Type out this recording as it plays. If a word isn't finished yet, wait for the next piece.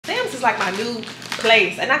is like my new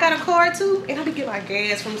place. And I got a car too. And I be getting my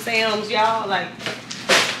gas from Sam's, y'all. Like,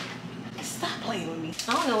 stop playing with me.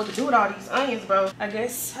 I don't know what to do with all these onions, bro. I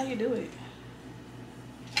guess how you do it.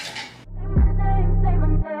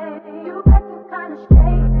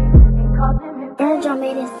 Virgil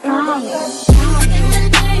made it fire.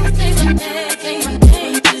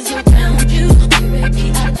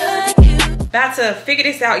 About to figure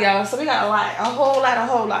this out, y'all. So we got a whole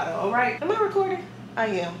lot, all right? Am I recording? I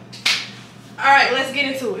am. All right, let's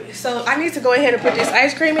get into it. So I need to go ahead and put this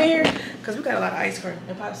ice cream in here because we got a lot of ice cream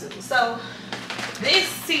and popsicles. So this,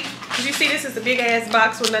 see, you see this is a big ass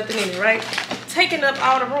box with nothing in it, right? Taking up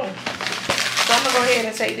all the room. So I'm gonna go ahead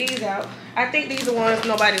and take these out. I think these are ones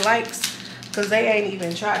nobody likes because they ain't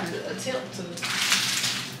even tried to attempt to.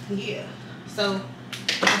 Yeah. So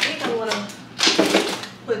I think I wanna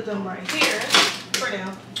put them right here for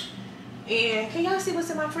now. And can y'all see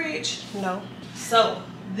what's in my fridge? No. So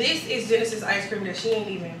this is Genesis ice cream that she ain't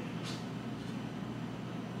even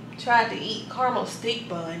tried to eat. Caramel stick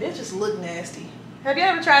bun. This just look nasty. Have you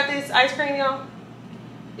ever tried this ice cream, y'all?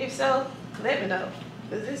 If so, let me know.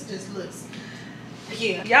 Because this just looks,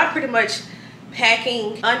 yeah. Y'all pretty much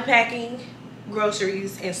unpacking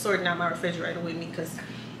groceries and sorting out my refrigerator with me because,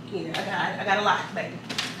 you know, I got a lot, baby.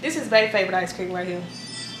 This is Babe's favorite ice cream right here.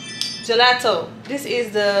 Gelato. This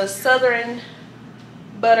is the Southern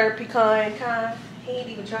butter pecan kind. He ain't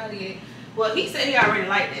even tried it yet. Well, he said he already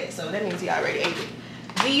liked it, so that means he already ate it.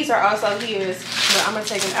 These are also his, but I'm gonna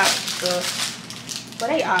take them out well,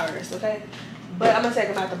 they ours, okay? But I'm gonna take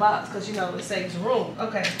them out the box because, you know, it saves room.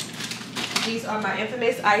 Okay. These are my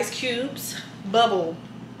infamous ice cubes, bubble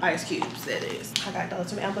ice cubes, that is. I got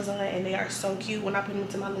those from Amazon and they are so cute when I put them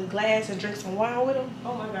into my little glass and drink some wine with them.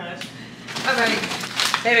 Oh my gosh. Okay.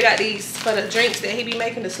 Then we got these for the drinks that he be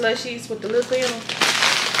making, the slushies with the liquid in them.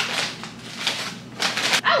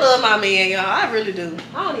 I love my man, y'all. I really do.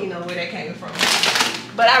 I don't even know where that came from.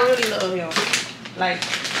 But I really love him. Like,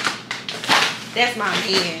 that's my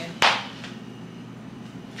man.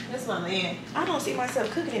 That's my man. I don't see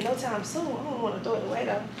myself cooking it no time soon. I don't want to throw it away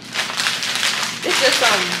though. It's just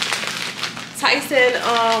Tyson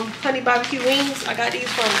honey barbecue wings. I got these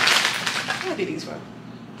from, where did these from?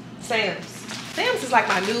 Sam's. Sam's is like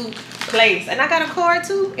my new place. And I got a car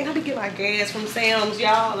too. And I be getting my gas from Sam's,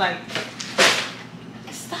 y'all. Like,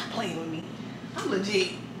 stop playing with me. I'm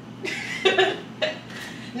legit.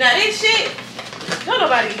 Now this shit, don't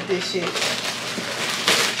nobody eat this shit.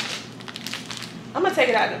 I'm gonna take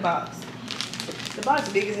it out of the box. The box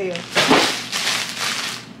is big as hell.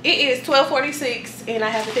 It is 12:46 and I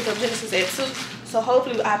have to pick up Genesis at 2. So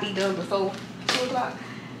hopefully I'll be done before 2 o'clock.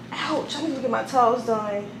 Ouch, I need to get my toes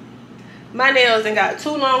done. My nails ain't got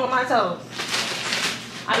too long on my toes.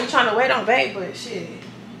 I be trying to wait on Babe, but shit.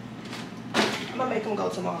 I'm gonna make them go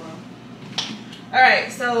tomorrow.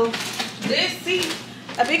 Alright, so this, see,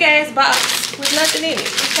 a big ass box with nothing in it.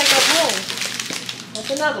 Just take up room. That's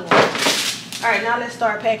another one. Alright, now let's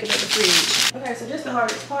start packing up the fridge. Okay, so this is the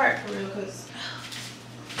hardest part for real because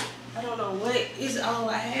I don't know what is all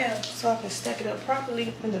I have so I can stack it up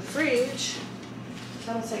properly in the fridge.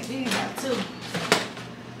 So I'm gonna take these out too.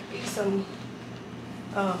 Eat some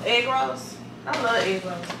egg rolls. I love egg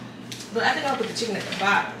rolls. But I think I'll put the chicken at the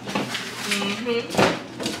bottom. And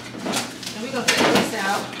we're gonna take this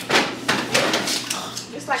out.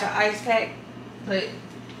 It's like an ice pack, but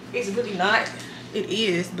it's really not. It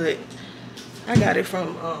is, but I got it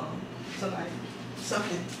from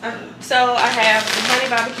something. I don't know. So I have the honey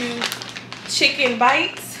barbecue chicken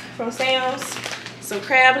bites from Sam's, some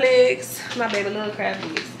crab legs. My baby loves crab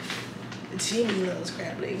legs. Jimmy loves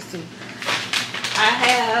crab legs too. I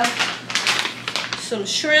have some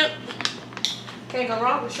shrimp. Can't go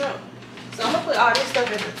wrong with shrimp. So I'm gonna put all this stuff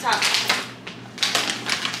at the top.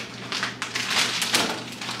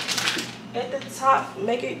 At the top,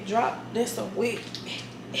 make it drop. That's a wig.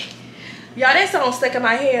 Y'all, that song stuck in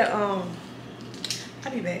my hair. I'll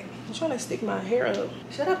be back. I'm trying to stick my hair up.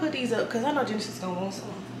 Should I put these up? Because I know Genesis gonna want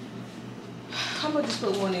some. I'm gonna just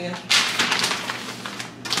put one in.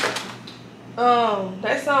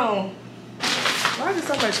 That song. Why is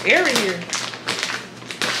there so much air in here?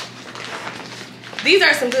 These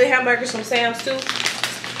are some good hamburgers from Sam's too.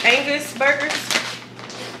 Angus burgers.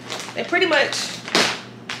 They're pretty much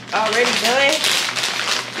already done.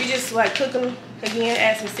 You just like cook them again,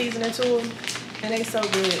 add some seasoning to them, and they so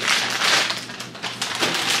good.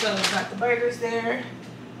 So got the burgers there.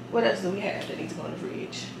 What else do we have that needs to go in the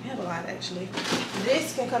fridge? We have a lot actually.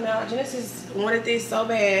 This can come out. Genesis wanted this so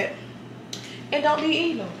bad, and don't be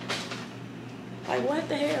eating them. Like what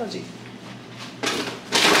the hell, G?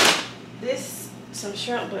 This some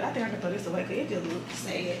shrimp, but I think I can throw this away because it just looks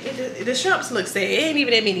sad. The shrimps look sad. It ain't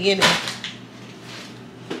even that many in there.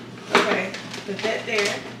 Okay, put that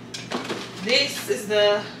there. This is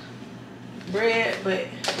the bread, but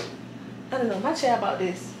I don't know. My child bought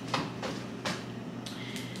this.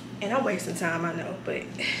 And I'm wasting time, I know, but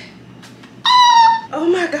oh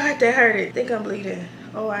my God, that hurt it. I think I'm bleeding.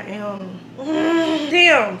 Oh, I am.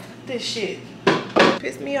 Damn, this shit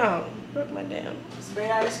pissed me off. Broke my damn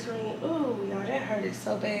spread ice cream. Ooh, y'all, that hurt it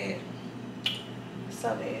so bad.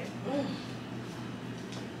 So bad.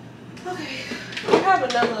 Okay, I have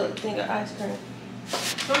another thing of ice cream.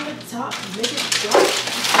 From the top, make it drop.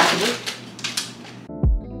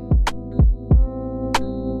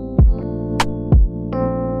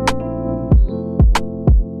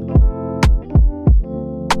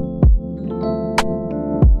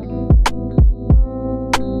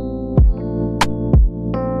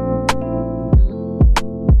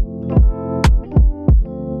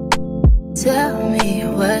 Tell me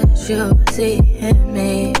what you see in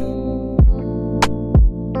me.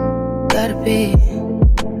 Gotta be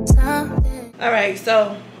something. All right,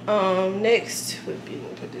 so next would be,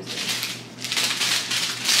 put this in.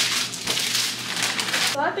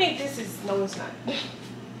 So I think this is, no it's not.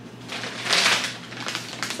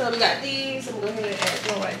 So we got these, I'm gonna go ahead and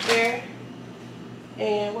add one right there.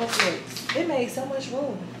 And what's next? It made so much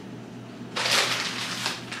room.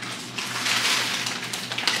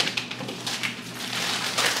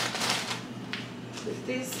 Put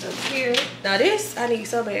this up here. Now this I need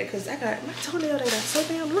so bad because I got my toenail that got so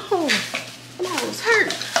damn long. And I was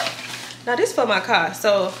hurt. Now this for my car,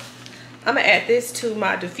 so I'm gonna add this to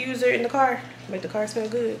my diffuser in the car. Make the car smell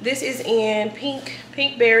good. This is in pink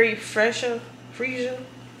berry freesia,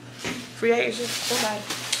 somebody.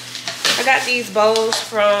 I got these bowls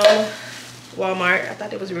from Walmart. I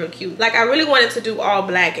thought it was real cute. Like I really wanted to do all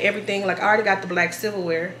black, everything. Like I already got the black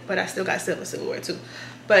silverware, but I still got silverware too.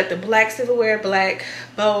 But the black silverware, black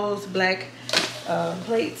bowls, black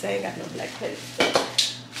plates. I ain't got no black plates. I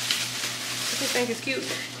just think it's cute.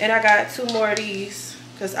 And I got 2 more of these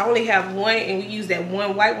because I only have one, and we use that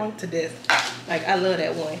one white one to death. Like I love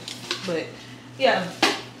that one. But yeah,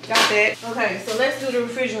 got that. Okay, so let's do the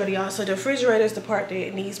refrigerator, y'all. So the refrigerator is the part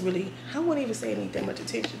that needs really, I wouldn't even say it needs that much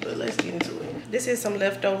attention, but let's get into it. This is some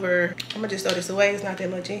leftover. I'm gonna just throw this away. It's not that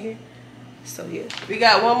much in here. So yeah, we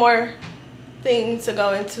got one more thing to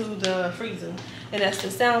go into the freezer, and that's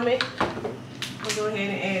the salmon. We'll go ahead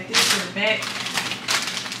and add this to the back.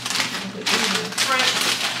 Put these in the front.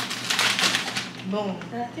 Boom.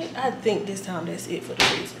 And I think this time that's it for the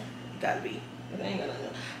freezer. Gotta be. I ain't gonna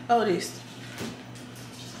know. Oh, this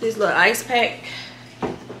little ice pack.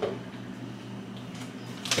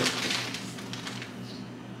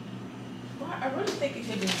 Well, I really think it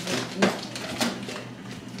could be good.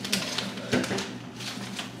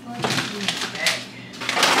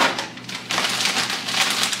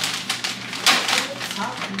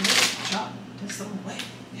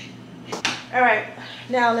 All right,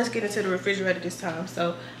 now let's get into the refrigerator this time.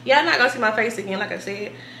 So y'all not gonna see my face again. Like I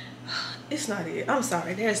said, it's not it. I'm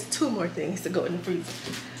sorry. There's 2 more things to go in the freezer.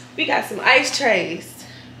 We got some ice trays.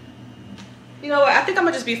 You know what? I think I'm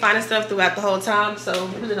gonna just be finding stuff throughout the whole time, so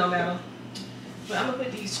it really don't matter. But I'm gonna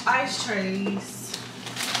put these ice trays.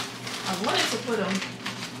 I wanted to put them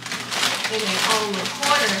in their own little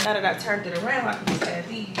corner. Now that I turned it around, I can just add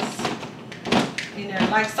these in there,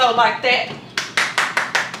 like so, like that.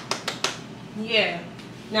 Yeah.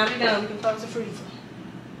 Now we done. We can close the freezer.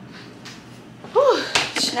 Whew,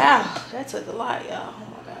 child, that took a lot, y'all. Oh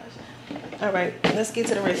my gosh. All right, let's get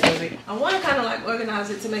to the rest of it. I want to kind of like organize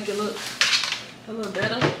it to make it look a little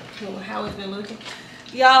better than how it's been looking.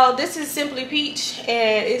 Y'all, this is Simply Peach,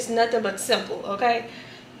 and it's nothing but simple, okay?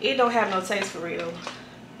 It don't have no taste for real.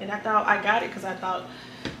 And I thought I got it because I thought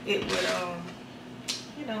it would,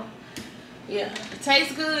 you know, yeah, it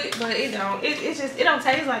tastes good, but it don't. It just, it don't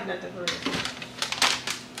taste like nothing for real.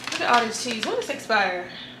 Look at all this cheese. When does it expire?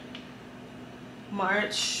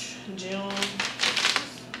 March, June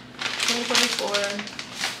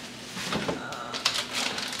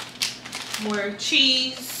 2024. More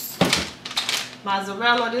cheese.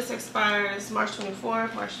 Mozzarella. This expires March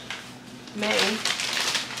 24th. May.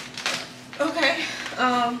 Okay.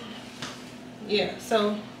 Yeah.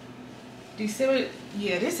 So December.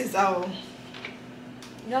 Yeah. This is old.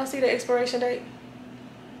 Y'all see the expiration date?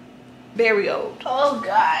 Very old. Oh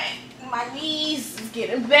God. My knees is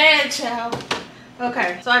getting bad, child.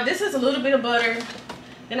 Okay, so this is a little bit of butter.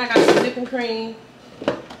 Then I got some whipping cream.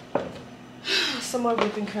 Some more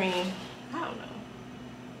whipping cream. I don't know.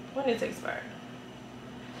 When is it expire?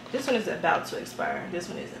 This one is about to expire. This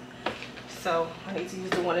one isn't. So I need to use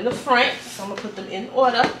the one in the front. So I'm gonna put them in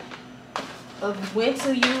order of when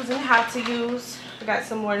to use and how to use. I got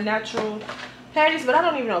some more natural patties, but I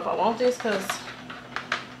don't even know if I want this because,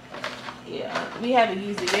 yeah, we haven't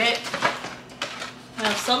used it yet. I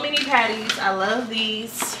have so many patties. I love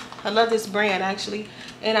these. I love this brand actually.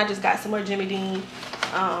 And I just got some more Jimmy Dean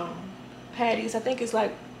patties. I think it's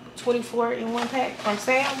like 24 in one pack from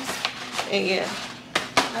Sam's. And yeah,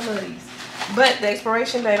 I love these. But the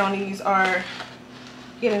expiration date on these are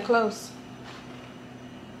getting close.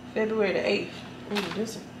 February the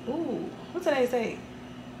 8th. Ooh, what's today's date?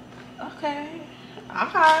 Okay.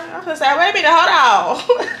 I was gonna say, wait a minute, hold on.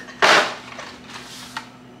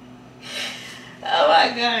 Oh my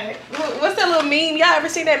god. What's that little meme? Y'all ever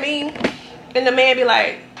seen that meme? And the man be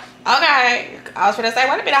like, okay. I was gonna say,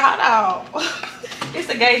 wait a minute, hold on. It's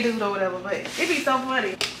a gay dude or whatever, but it be so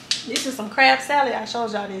funny. This is some crab salad. I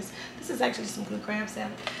showed y'all this. This is actually some good crab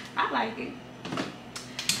salad. I like it.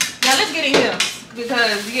 Now let's get in here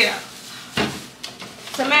because yeah.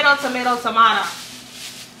 Tomato, tomato, tomato.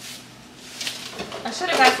 I should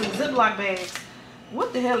have got some Ziploc bags.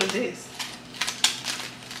 What the hell is this?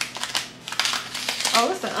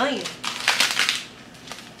 Oh, it's an onion.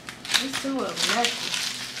 These two are nasty.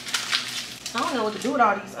 I don't know what to do with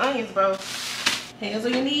all these onions, bro. Hands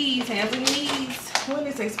on your knees, hands on your knees. When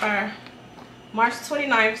does this expire? March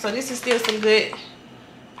 29th. So this is still some good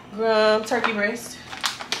turkey breast.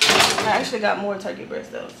 I actually got more turkey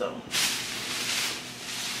breast though, so.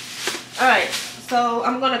 Alright, so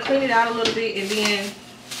I'm gonna clean it out a little bit and then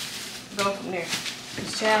go from there.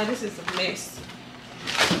 Cause child, this is a mess.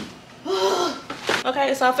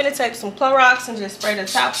 Okay, so I'm finna take some Clorox and just spray the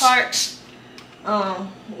top part. I'm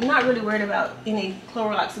not really worried about any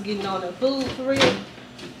Clorox getting on the food for real.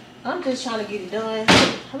 I'm just trying to get it done.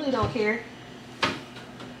 I really don't care.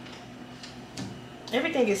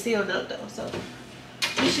 Everything is sealed up though, so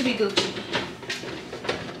we should be Gucci.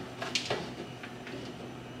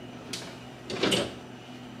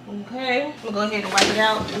 Okay, we'll go ahead and wipe it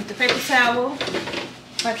out with the paper towel.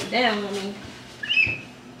 Wipe it down, I mean.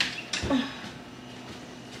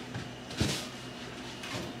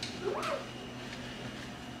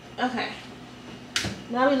 Okay,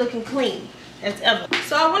 now we're looking clean as ever.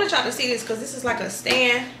 So I want to try to see this because this is like a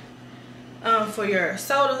stand for your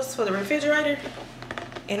sodas for the refrigerator.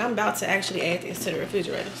 And I'm about to actually add this to the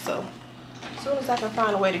refrigerator. So as soon as I can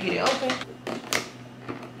find a way to get it open.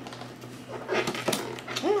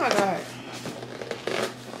 Oh my God.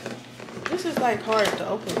 This is like hard to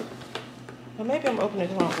open. Or maybe I'm opening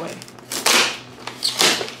it the wrong way.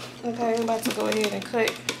 Okay, I'm about to go ahead and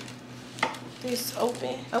cut this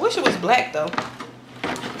open. I wish it was black though.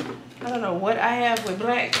 I don't know what I have with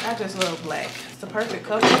black. I just love black. It's the perfect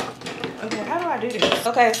color. Okay, how do I do this?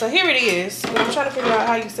 Okay, so here it is. I'm trying to figure out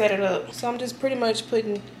how you set it up. So I'm just pretty much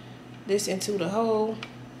putting this into the hole.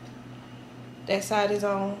 That side is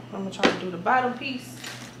on. I'm gonna try to do the bottom piece.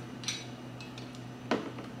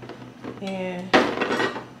 And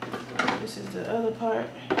this is the other part.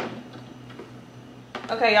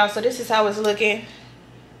 Okay, y'all, so this is how it's looking.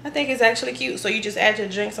 I think it's actually cute. So you just add your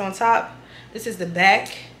drinks on top. This is the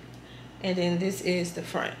back. And then this is the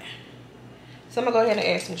front. So I'm gonna go ahead and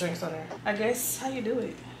add some drinks on there. I guess how you do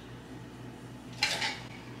it.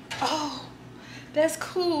 Oh, that's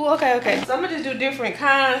cool. Okay, okay. So I'm gonna just do different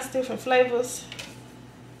kinds, different flavors.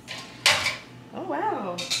 Oh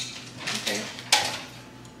wow. Okay.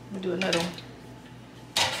 I'm gonna do another one.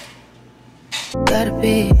 Gotta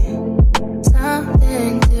be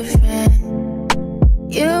something different.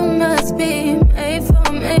 You must be made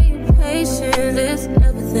for me. Patience is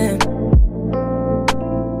everything.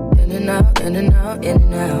 In and out, in and out, in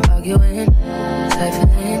and out. Arguing,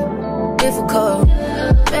 trifling, difficult.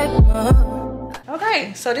 Back more.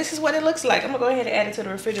 Okay, so this is what it looks like. I'm gonna go ahead and add it to the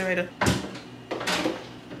refrigerator.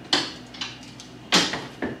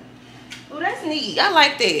 Oh, that's neat. I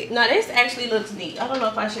like that. Now this actually looks neat. I don't know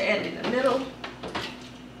if I should add it in the middle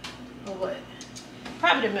or what.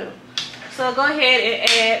 Probably the middle. So go ahead and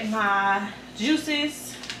add my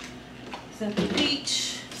juices. Simply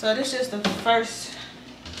peach. So this is the first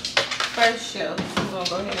shelf. I'm gonna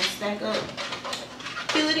go ahead and stack up.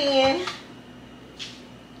 Fill it in.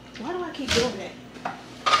 Why do I keep doing that?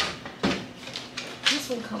 This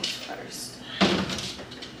one comes first.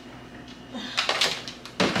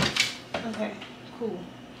 Okay, cool.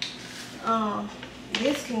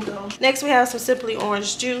 This can go. Next we have some Simply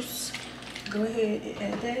Orange juice. Go ahead and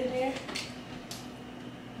add that in there.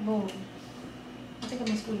 Boom. I think I'm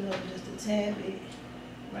gonna scoot it up just a tad bit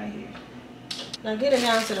right here. Now get it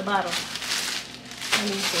down to the bottom. I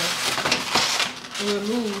need to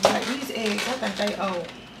remove like these eggs. I think they old.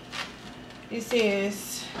 It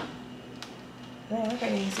says, man, I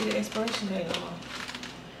can't even see the expiration date no more.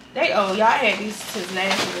 They old. Y'all had these since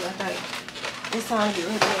last year, I think. It's time to get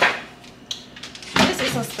rid of that. This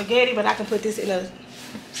is some spaghetti, but I can put this in a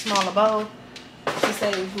smaller bowl to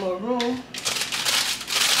save more room.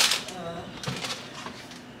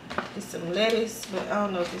 It's some lettuce, but I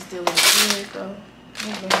don't know if it's still in the fridge though.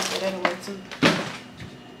 I'm gonna throw that away too.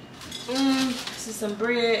 This is some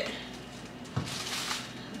bread.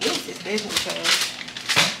 This is definitely trash.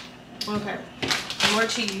 Okay, more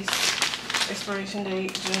cheese. Expiration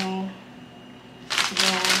date June.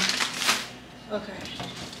 Okay.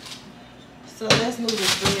 So let's move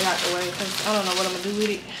this bread out the way because I don't know what I'm gonna do with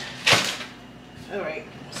it. All right.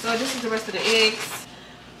 So this is the rest of the eggs.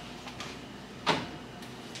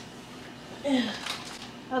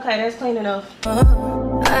 Okay, that's clean enough. I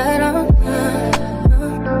don't know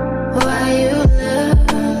why you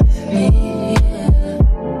love me.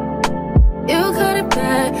 You got it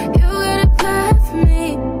bad for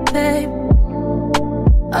me, babe.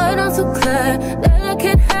 I'm so glad that I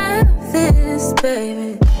can have this,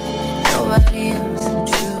 baby. Nobody else but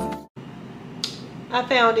you. I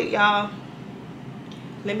found it, y'all.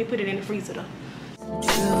 Let me put it in the freezer though.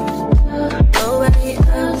 Nobody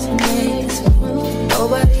else made this move.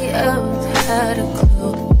 Nobody else had a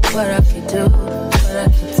clue what I could do, what I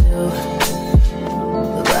could do.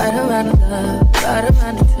 The right amount of love, right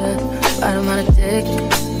amount of trust, right amount of dick,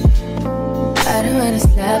 right amount of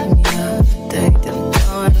slapping me up. Think that I'm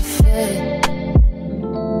going to fit.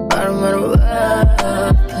 Right amount of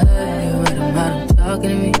play, right amount of talking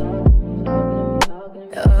to me.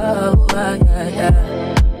 Oh, yeah.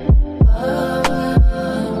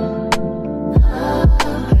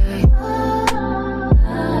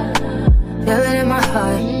 Feel it in my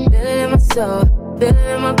heart, feel it in my soul, feel it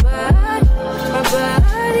in my body, my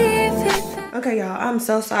body. Okay, y'all, I'm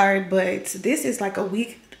so sorry, but this is like a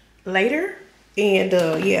week later, and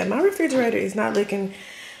yeah, my refrigerator is not looking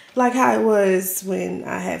like how it was when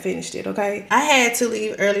I had finished it. Okay, I had to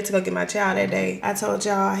leave early to go get my child that day. I told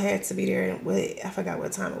y'all I had to be there. I forgot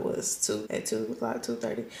what time it was. At 2 o'clock,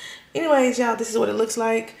 2:30. Anyways, y'all, this is what it looks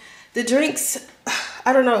like. The drinks,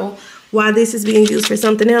 I don't know why this is being used for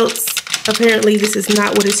something else. Apparently this is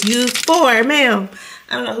not what it's used for, ma'am.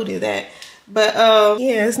 I don't know who did that, but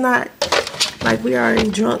yeah, it's not like we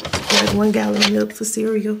already drunk like 1 gallon of milk for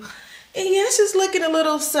cereal. And yeah, it's just looking a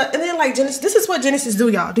little, and then like Genesis, this is what Genesis do,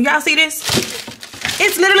 y'all. Do y'all see this?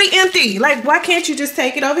 It's literally empty. Like, why can't you just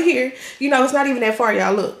take it over here? You know, it's not even that far,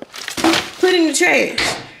 y'all. Look, put it in the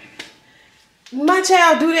trash. My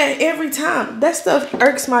child do that every time. That stuff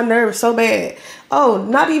irks my nerves so bad. Oh,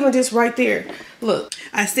 not even just right there. Look,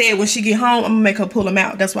 I said when she get home, I'm gonna make her pull them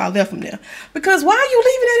out. That's why I left them there. Because why are you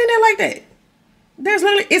leaving it in there like that? There's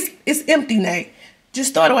literally, it's empty now.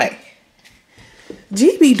 Just throw it away.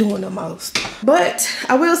 G be doing the most. But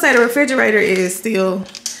I will say the refrigerator is still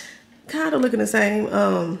kind of looking the same.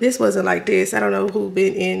 This wasn't like this. I don't know who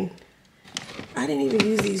been in. I didn't even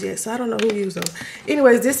use these yet, so I don't know who used them.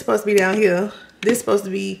 Anyways, this is supposed to be down here. This is supposed to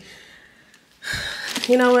be,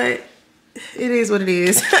 you know what? It is what it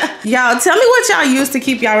is. Y'all, tell me what y'all use to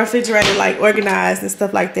keep y'all refrigerator like organized and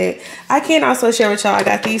stuff like that. I can also share with y'all, I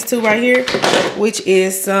got these two right here, which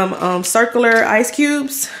is some circular ice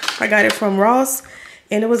cubes. I got it from Ross,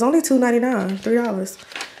 and it was only $2.99, $3.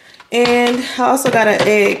 And I also got an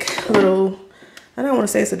egg little, I don't want to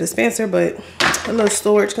say it's a dispenser, but a little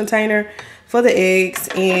storage container for the eggs,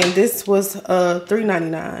 and this was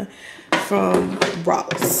 $3.99 from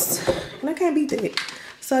Ross, and I can't beat that.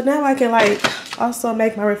 So now I can like also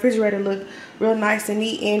make my refrigerator look real nice and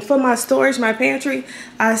neat. And for my storage, my pantry,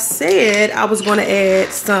 I said I was going to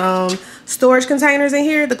add some storage containers in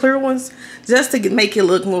here, the clear ones, just to make it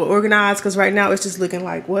look more organized, because right now it's just looking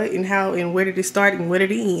like what and how and where did it start and where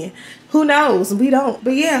did it end. Who knows? We don't.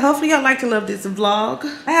 But yeah, hopefully y'all like and love this vlog.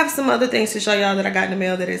 I have some other things to show y'all that I got in the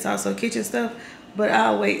mail that is also kitchen stuff, but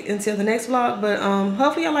I'll wait until the next vlog. But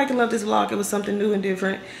hopefully y'all like and love this vlog. It was something new and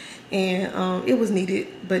different, and it was needed,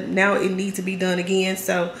 but now it needs to be done again.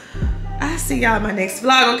 So I'll see y'all in my next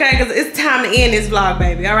vlog, okay? Because it's time to end this vlog,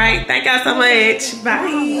 baby. All right, thank y'all so much.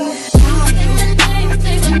 Bye.